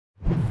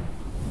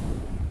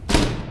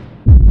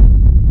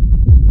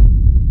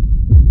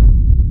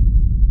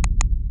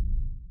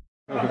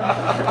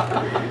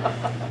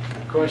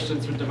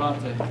Questions for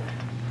Davante?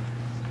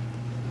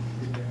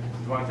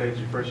 Davante, it's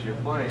your first year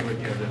playing, but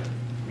you had to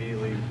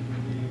immediately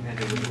end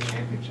it with a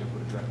championship.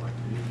 What is that like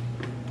for you?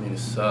 I mean, it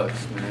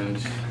sucks, man.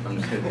 I'm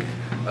just kidding.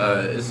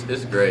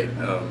 It's great.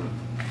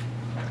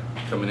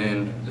 Coming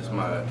in, this is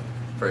my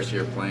first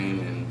year playing,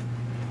 and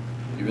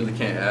you really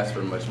can't ask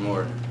for much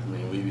more. I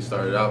mean, we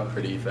started out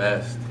pretty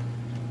fast,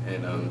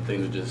 and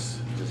things were just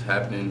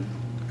happening.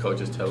 The coach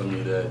is telling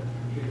me that,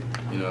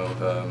 you know,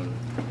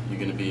 you're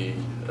going to be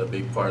a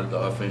big part of the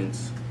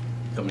offense.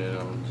 Coming in,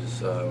 I'm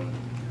just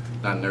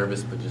not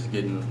nervous, but just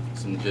getting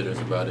some jitters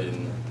about it.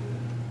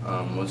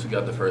 And once we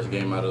got the first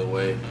game out of the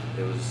way,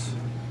 it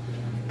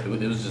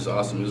was just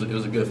awesome. It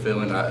was a good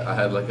feeling. I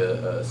had like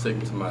a sick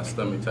to my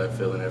stomach type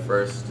feeling at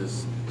first,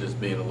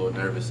 just being a little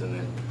nervous, and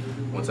then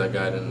once I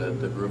got in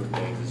the groove of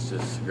things, it's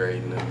just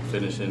great. And then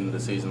finishing the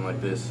season like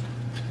this,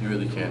 you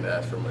really can't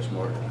ask for much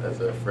more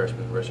as a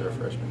freshman, redshirt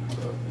freshman.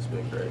 So it's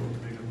been great.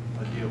 Big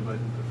a deal, but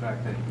the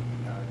fact that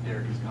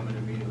Derek is coming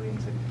immediately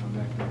and said he's coming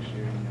back next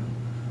year,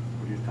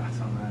 what are your thoughts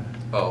on that?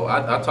 Oh,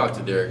 I talked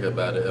to Derek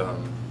about it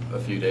a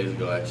few days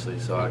ago actually,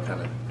 so I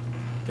kind of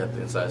got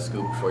the inside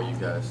scoop before you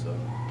guys. So.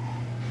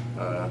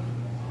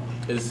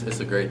 It's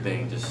a great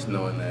thing just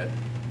knowing that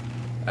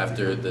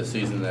after the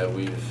season that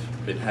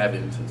we've been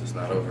having, since it's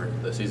not over,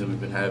 the season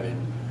we've been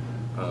having,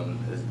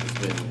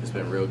 it's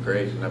been real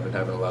great, and I've been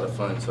having a lot of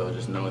fun. So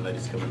just knowing that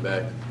he's coming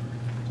back,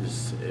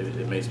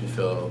 it makes me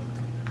feel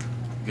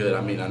good.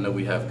 I mean, I know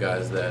we have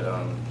guys that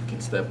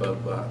can step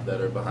up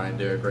that are behind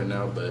Derek right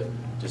now, but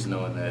just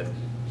knowing that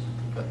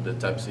the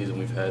type of season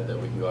we've had, that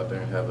we can go out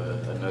there and have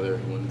another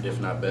one, if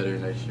not better,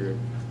 next year,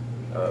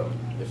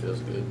 it feels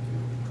good.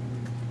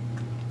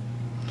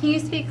 Can you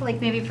speak,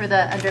 like, maybe for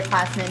the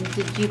underclassmen,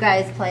 did you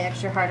guys play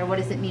extra hard, or what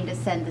does it mean to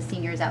send the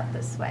seniors out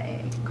this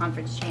way?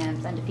 Conference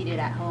champs, undefeated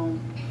at home.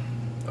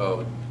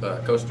 Oh,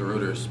 Coach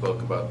DeRuiter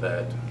spoke about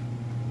that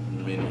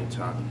many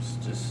times,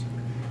 just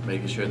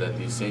making sure that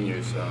these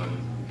seniors,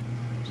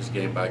 just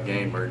game by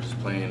game, are just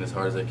playing as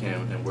hard as they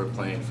can, and we're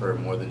playing for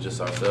more than just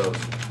ourselves.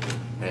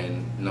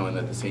 And knowing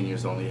that the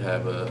seniors only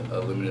have a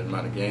limited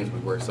amount of games, we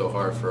work so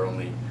hard for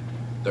only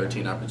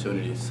 13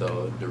 opportunities.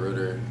 So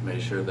DeRuiter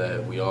made sure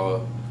that we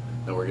all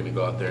know we're going to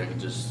go out there and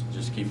just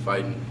keep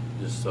fighting,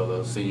 just so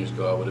those seniors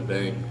go out with a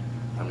bang.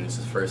 I mean, it's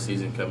his first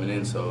season coming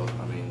in, so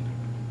I mean,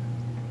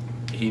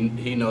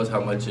 he knows how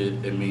much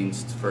it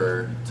means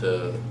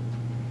to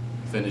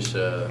finish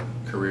a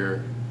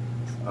career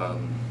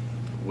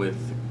with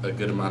a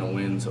good amount of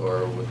wins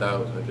or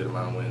without a good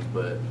amount of wins.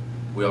 But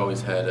we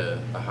always had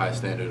a high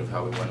standard of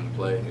how we wanted to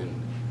play,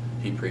 and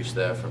he preached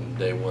that from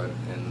day one.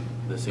 And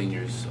the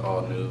seniors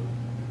all knew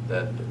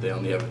that they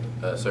only have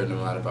a certain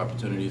amount of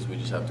opportunities. We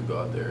just have to go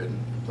out there and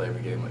play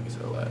every game like it's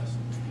our last.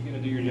 You're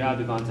going to do your job,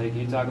 Davante. Can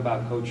you talk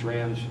about Coach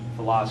Ram's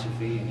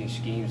philosophy and his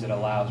schemes that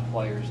allows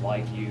players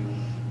like you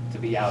to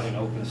be out in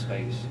open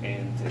space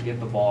and to get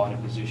the ball in a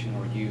position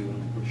where you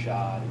and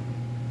Rashad and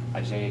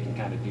Isaiah can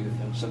kind of do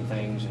some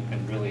things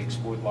and really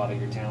exploit a lot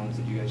of your talents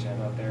that you guys have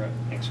out there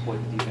and exploit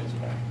the defensive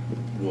back?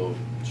 Well,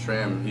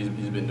 Schramm, he's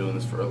been doing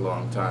this for a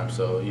long time,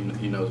 so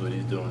he knows what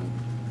he's doing.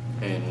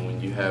 And when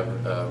you have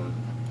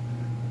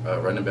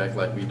running back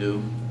like we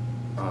do,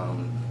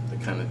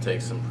 it kind of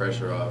takes some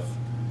pressure off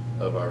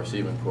of our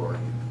receiving core.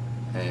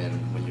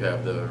 And when you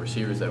have the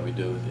receivers that we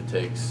do, it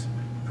takes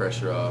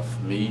pressure off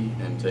me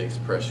and takes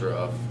pressure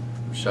off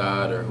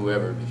Rashad or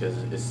whoever, because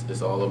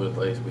it's all over the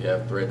place. We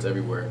have threats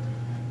everywhere.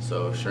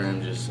 So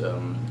Schramm just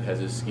has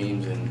his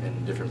schemes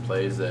and different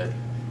plays that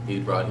he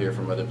brought here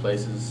from other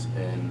places,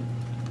 and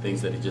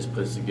things that he just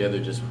puts together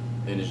just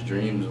in his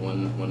dreams.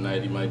 One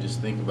night he might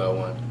just think about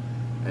one,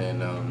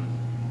 and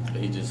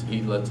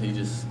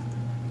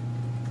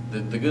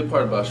the good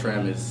part about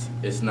Schramm is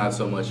it's not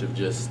so much of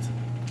just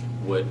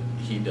what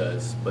he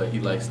does, but he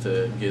likes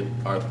to get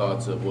our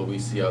thoughts of what we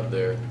see out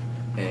there,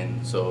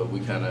 and so we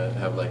kind of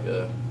have like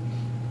a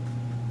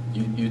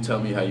you tell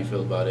me how you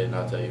feel about it and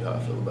I'll tell you how I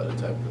feel about it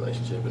type of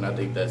relationship. And I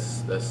think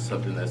that's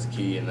something that's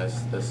key, and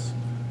that's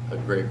a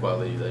great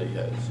quality that he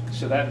has.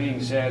 So that being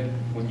said,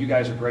 when you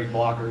guys are great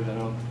blockers, I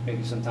know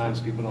maybe sometimes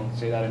people don't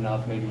say that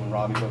enough, maybe when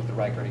Robbie broke the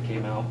record it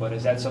came out, but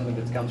is that something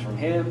that comes from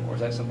him, or is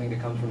that something that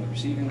comes from the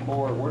receiving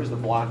core? Where does the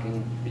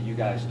blocking that you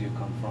guys do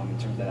come from in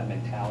terms of that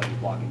mentality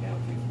of blocking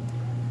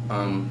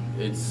downfield?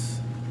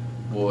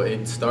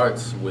 It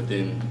starts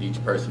within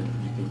each person.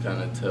 You can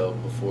kind of tell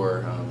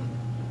before,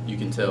 you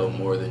can tell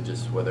more than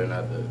just whether or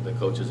not the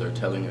coaches are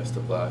telling us to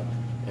block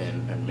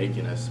and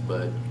making us,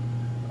 but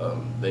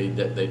they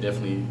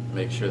definitely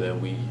make sure that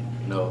we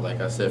know.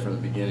 Like I said from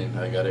the beginning,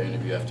 I got an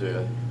interview after,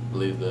 I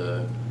believe,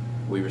 the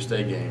Weaver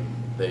State game.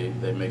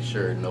 They make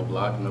sure no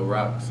block, no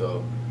rock.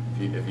 So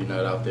if you're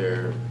not out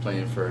there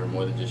playing for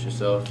more than just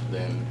yourself,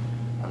 then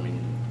I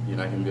mean you're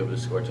not going to be able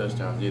to score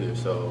touchdowns either.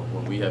 So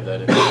when we have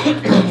that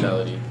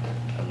mentality,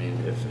 I mean,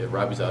 if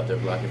Robbie's out there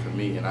blocking for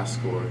me and I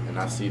score and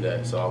I see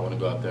that, so I want to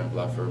go out there and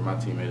block for my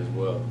teammate as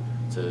well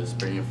to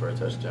spring in for a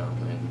touchdown.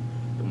 And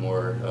the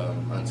more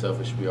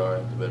unselfish we are,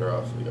 the better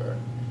off we are.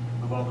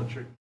 Of all the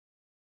tricks.